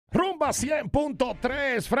Rumba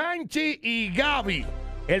 100.3, Franchi y Gaby.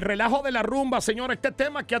 El relajo de la rumba, señor. Este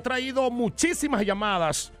tema que ha traído muchísimas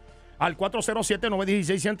llamadas al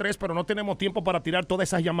 407-916-103, pero no tenemos tiempo para tirar todas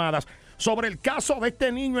esas llamadas. Sobre el caso de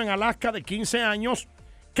este niño en Alaska de 15 años,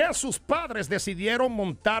 que sus padres decidieron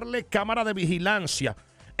montarle cámara de vigilancia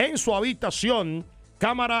en su habitación,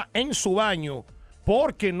 cámara en su baño,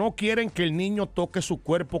 porque no quieren que el niño toque su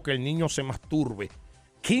cuerpo, que el niño se masturbe.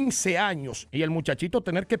 15 años y el muchachito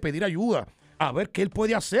tener que pedir ayuda a ver qué él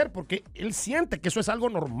puede hacer, porque él siente que eso es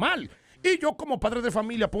algo normal. Y yo como padre de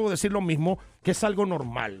familia puedo decir lo mismo, que es algo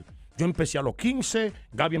normal. Yo empecé a los 15,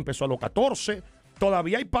 Gaby empezó a los 14.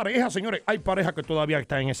 Todavía hay parejas, señores, hay parejas que todavía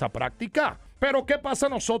están en esa práctica. Pero ¿qué pasa?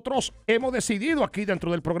 Nosotros hemos decidido aquí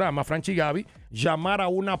dentro del programa, Franchi y Gaby, llamar a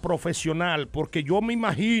una profesional, porque yo me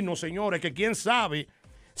imagino, señores, que quién sabe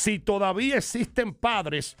si todavía existen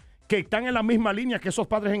padres que están en la misma línea que esos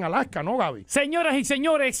padres en Alaska, ¿no, Gaby? Señoras y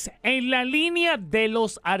señores, en la línea de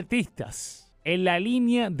los artistas, en la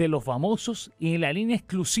línea de los famosos y en la línea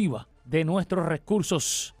exclusiva de nuestros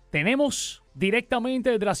recursos, tenemos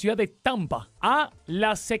directamente desde la ciudad de Tampa a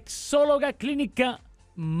la sexóloga clínica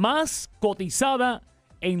más cotizada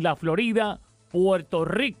en la Florida, Puerto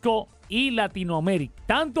Rico y Latinoamérica.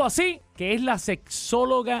 Tanto así que es la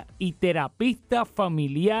sexóloga y terapista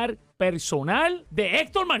familiar personal de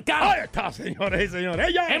Héctor Marcano. Ahí está, señores y señores.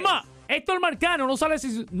 Ella Es más, Héctor Marcano no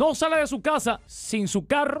sale de su casa sin su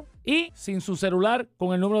carro y sin su celular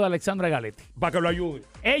con el número de Alexandra Galetti. Para que lo ayude.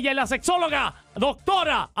 Ella es la sexóloga,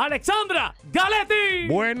 doctora Alexandra Galetti.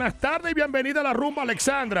 Buenas tardes y bienvenida a la rumba,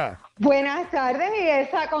 Alexandra. Buenas tardes,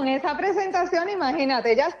 y con esa presentación,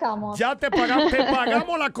 imagínate, ya estamos. Ya te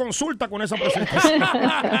pagamos la consulta con esa presentación.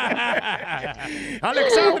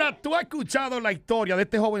 Alexandra, tú has escuchado la historia de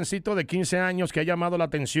este jovencito de 15 años que ha llamado la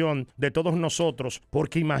atención de todos nosotros,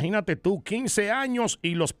 porque imagínate tú, 15 años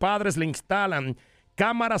y los padres le instalan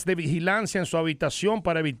cámaras de vigilancia en su habitación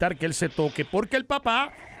para evitar que él se toque, porque el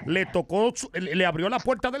papá le abrió la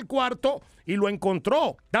puerta del cuarto y lo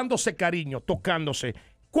encontró dándose cariño, tocándose.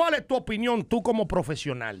 ¿Cuál es tu opinión tú como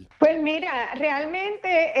profesional? Pues mira,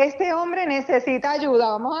 realmente este hombre necesita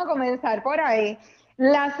ayuda. Vamos a comenzar por ahí.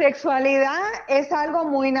 La sexualidad es algo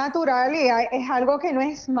muy natural y es algo que no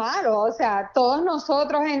es malo. O sea, todos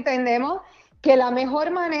nosotros entendemos que la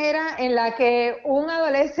mejor manera en la que un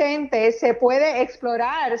adolescente se puede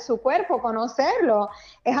explorar su cuerpo, conocerlo,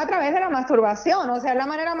 es a través de la masturbación, o sea, es la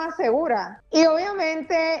manera más segura. Y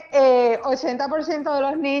obviamente 80% de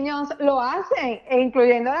los niños lo hacen,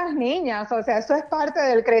 incluyendo las niñas, o sea, eso es parte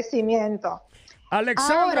del crecimiento.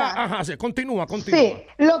 Alexandra, ahora, sí, continúa. Sí,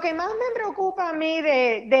 lo que más me preocupa a mí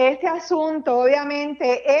de este asunto,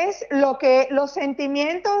 obviamente, es los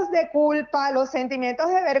sentimientos de culpa, los sentimientos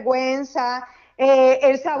de vergüenza,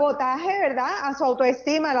 el sabotaje, ¿verdad?, a su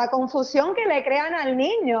autoestima, la confusión que le crean al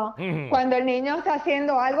niño cuando el niño está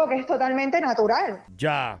haciendo algo que es totalmente natural.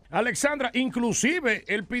 Ya. Alexandra, inclusive,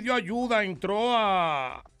 él pidió ayuda, entró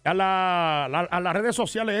a las redes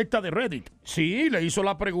sociales esta de Reddit. Sí, le hizo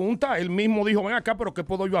la pregunta, él mismo dijo, ven acá, pero ¿qué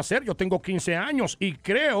puedo yo hacer? Yo tengo 15 años y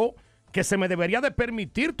creo que se me debería de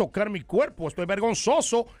permitir tocar mi cuerpo. Estoy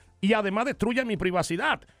vergonzoso y además destruye mi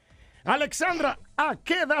privacidad. Alexandra, ¿a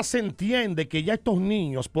qué edad se entiende que ya estos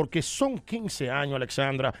niños, porque son 15 años,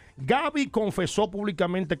 Alexandra? Gaby confesó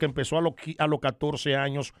públicamente que empezó a los 14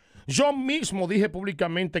 años. Yo mismo dije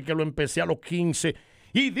públicamente que lo empecé a los 15.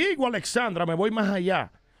 Y digo, Alexandra, me voy más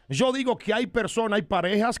allá. Yo digo que hay personas, hay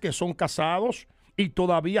parejas que son casados y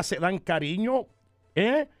todavía se dan cariño,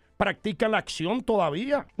 practican la acción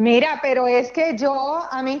todavía. Mira, pero es que yo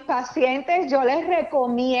a mis pacientes yo les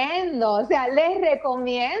recomiendo, o sea, les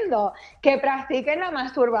recomiendo que practiquen la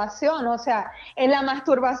masturbación. O sea, la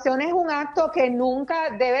masturbación es un acto que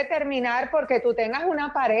nunca debe terminar porque tú tengas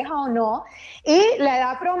una pareja o no. Y la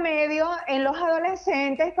edad promedio en los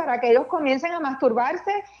adolescentes para que ellos comiencen a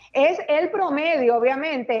masturbarse es el promedio,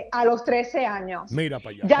 obviamente, a los 13 años. Mira para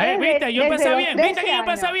allá. Ya viste, yo empecé bien. ¿Viste que yo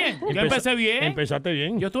empecé bien? Yo empecé bien. Empezaste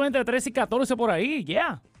bien. Yo estuve entre 13 y 14 por ahí,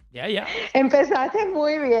 ya. Empezaste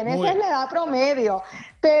muy bien, esa es la edad promedio.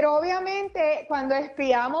 Pero obviamente cuando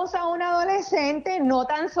espiamos a un adolescente no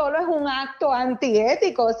tan solo es un acto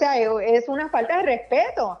antiético, o sea, es una falta de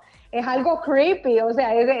respeto. Es algo creepy, o sea,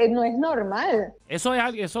 no es normal. Eso ya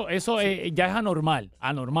es anormal.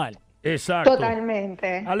 Exacto.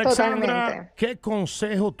 Totalmente. Alexandra, totalmente. ¿Qué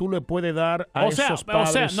consejo tú le puedes dar a esos padres?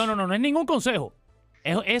 O sea, no es ningún consejo.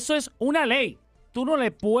 Eso es una ley. Tú no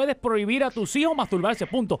le puedes prohibir a tus hijos masturbarse,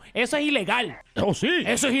 punto. Eso es ilegal. Oh, sí.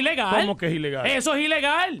 Eso es ilegal. ¿Cómo que es ilegal? Eso es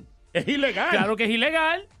ilegal. ¿Es ilegal? Claro que es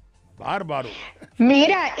ilegal. Bárbaro.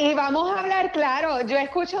 Mira, y vamos a hablar claro, yo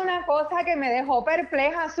escuché una cosa que me dejó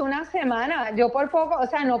perpleja hace una semana, yo por poco, o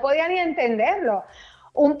sea, no podía ni entenderlo.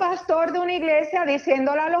 Un pastor de una iglesia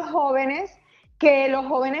diciéndole a los jóvenes que los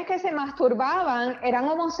jóvenes que se masturbaban eran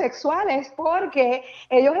homosexuales porque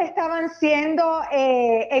ellos estaban siendo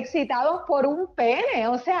excitados por un pene,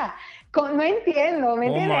 o sea, no entiendo, ¿me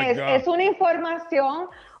entiendes? Es una información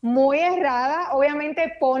muy errada,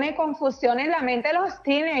 obviamente pone confusión en la mente de los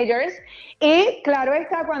teenagers y claro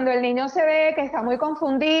está, cuando el niño se ve que está muy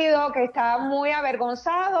confundido, que está muy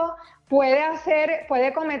avergonzado,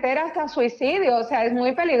 puede cometer hasta suicidio, o sea, es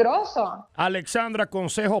muy peligroso. Alexandra,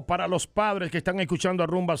 consejo para los padres que están escuchando a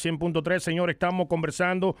Rumba 100.3. Señores, estamos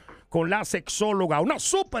conversando con la sexóloga, una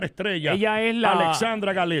superestrella,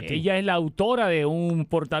 Alexandra Galetti. Ella es la autora de un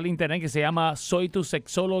portal de internet que se llama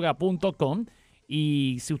soytusexóloga.com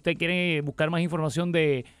y si usted quiere buscar más información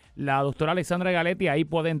de la doctora Alexandra Galetti, ahí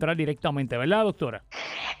puede entrar directamente, ¿verdad, doctora?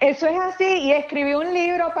 Eso es así, y escribí un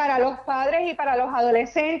libro para los padres y para los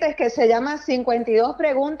adolescentes que se llama 52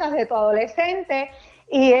 preguntas de tu adolescente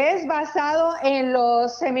y es basado en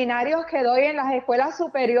los seminarios que doy en las escuelas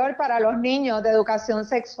superiores para los niños de educación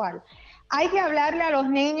sexual. Hay que hablarle a los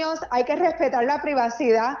niños, hay que respetar la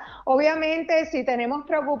privacidad. Obviamente, si tenemos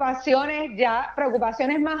preocupaciones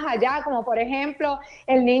más allá, como por ejemplo,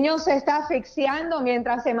 el niño se está asfixiando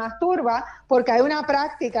mientras se masturba, porque hay una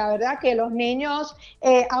práctica, ¿verdad?, que los niños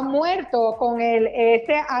han muerto con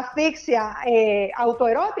esta asfixia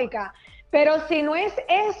autoerótica. Pero si no es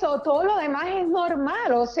eso, todo lo demás es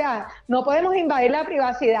normal, o sea, no podemos invadir la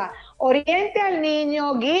privacidad. Oriente al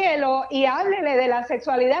niño, guíelo y háblele de la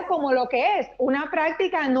sexualidad como lo que es, una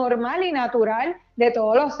práctica normal y natural de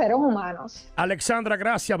todos los seres humanos. Alexandra,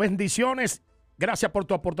 gracias, bendiciones. Gracias por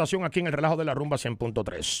tu aportación aquí en el Relajo de la Rumba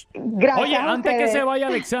 100.3. Gracias. Oye, antes que se vaya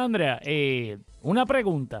Alexandra, una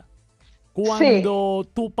pregunta. Cuando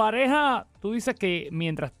tu pareja, tú dices que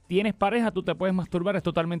mientras tienes pareja tú te puedes masturbar, es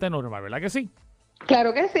totalmente normal, ¿verdad que sí?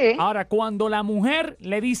 Claro que sí. Ahora, cuando la mujer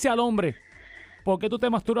le dice al hombre, ¿por qué tú te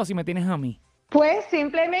masturbas si me tienes a mí? Pues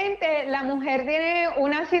simplemente la mujer tiene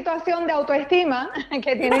una situación de autoestima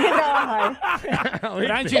que tiene que trabajar.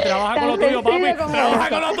 Franchi, trabaja con lo tuyo, papi. Trabaja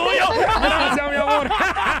con lo tuyo. Gracias, mi amor.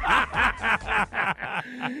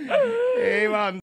 Iván.